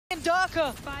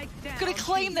Durka gonna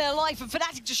claim their life, and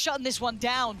FNATIC just shutting this one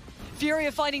down.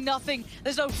 Furia finding nothing.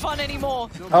 There's no fun anymore.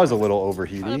 That was a little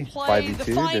overheaty. Play 5v2, the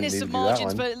didn't finest need to of do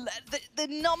margins, that one. but the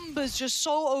numbers just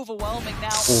so overwhelming now.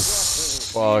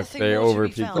 Fuck, they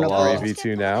overpeaked a lot.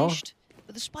 3v2 now.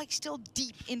 But the spike's still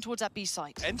deep in towards that B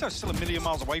site. Enzo's still a million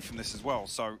miles away from this as well,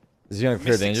 so Is he gonna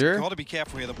clear danger? Gotta be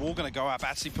careful here. The wall gonna go up.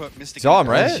 Actually, put Mystic. Saw him,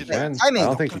 right? I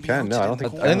don't think you can. No, I don't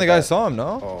think. I think the guy saw him.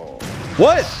 No. Oh.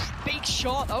 What? Big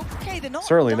shot. Okay, they're not.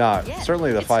 Certainly done not. yet.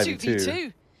 Certainly the It's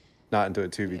 5v2. Not into a I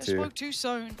 2v2. spoke too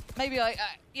soon. Maybe I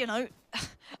you know,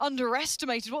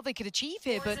 underestimated what they could achieve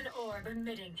here, but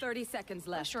 30 seconds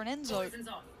left. pressure and Enzo. I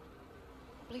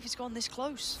believe it's gone this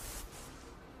close.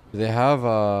 Do they have?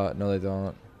 No, they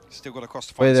don't. Still got across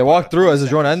the. Wait, they walked through as the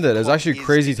drone ended. It's actually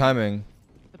crazy timing.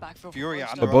 The backfill. Fury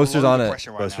The Boaster's on it.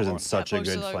 Boaster's in such a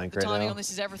good flank the right timing now. on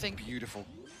this is everything. Beautiful.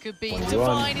 Could be 1v1.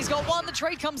 divine. He's got one. The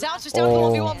trade comes out just down to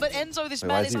 1v1, but Enzo, this Wait,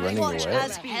 why man is is he running clutch away?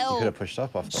 as He could hell. have pushed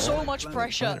up off the So wall. much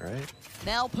pressure. Right?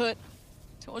 Now put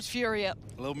towards Furia.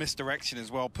 A little misdirection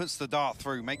as well. Puts the dart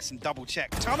through. Makes him double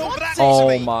check. Tunnel, but that's Oh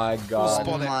easily. my god.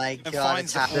 Spot it my and God,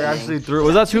 finds it's the They ball. actually threw.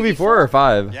 Was that 2v4 or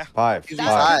 5? Yeah. 5. That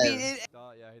 5. could be, Yeah,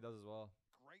 he does as well.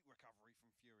 Great recovery from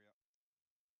Furia.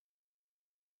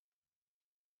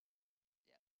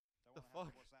 The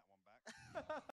fuck?